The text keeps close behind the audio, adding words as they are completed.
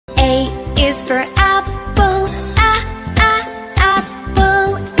is for apple,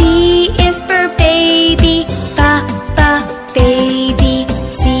 apple. B is for baby, baby.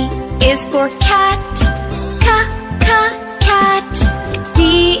 C is for cat, cat.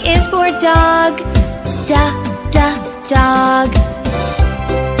 D is for dog, dog.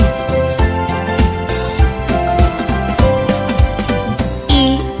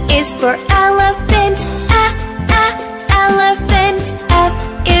 E is for elephant, elephant. F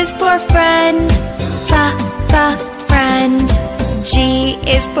is for friend, friend. G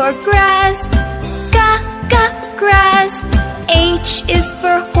is for grass, grass. H is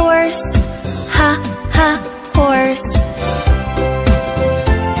for horse, horse.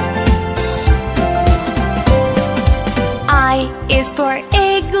 I is for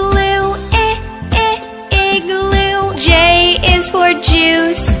igloo, igloo. J is for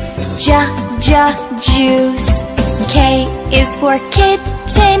juice, juice. K is for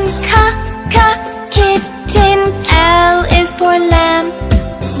kitten, kitten. L is for lamp,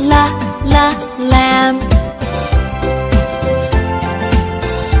 lamp.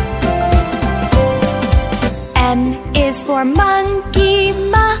 M is for monkey,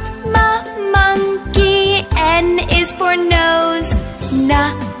 monkey. N is for nose,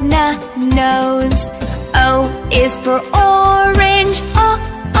 nose. O is for orange,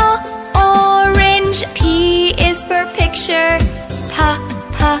 orange. P is for picture,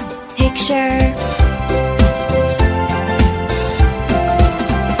 picture.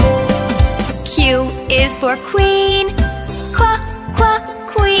 Q is for queen,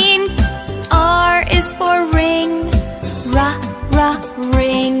 queen. R is for ring,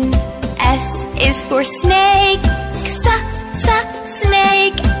 ring. S is for snake,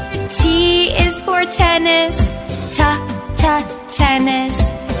 snake. T is for tennis, tennis.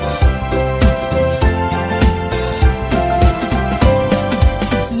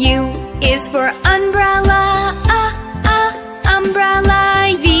 U is for umbrella,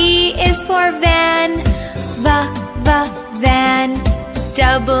 umbrella. V is for van, van.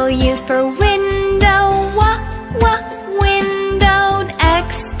 W is for window, window.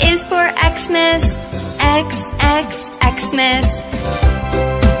 X is for Xmas, Xmas.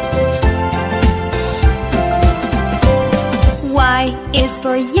 Y is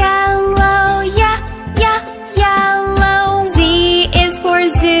for yellow, yellow. Z is for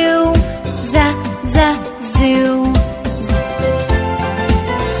zoo, zoo.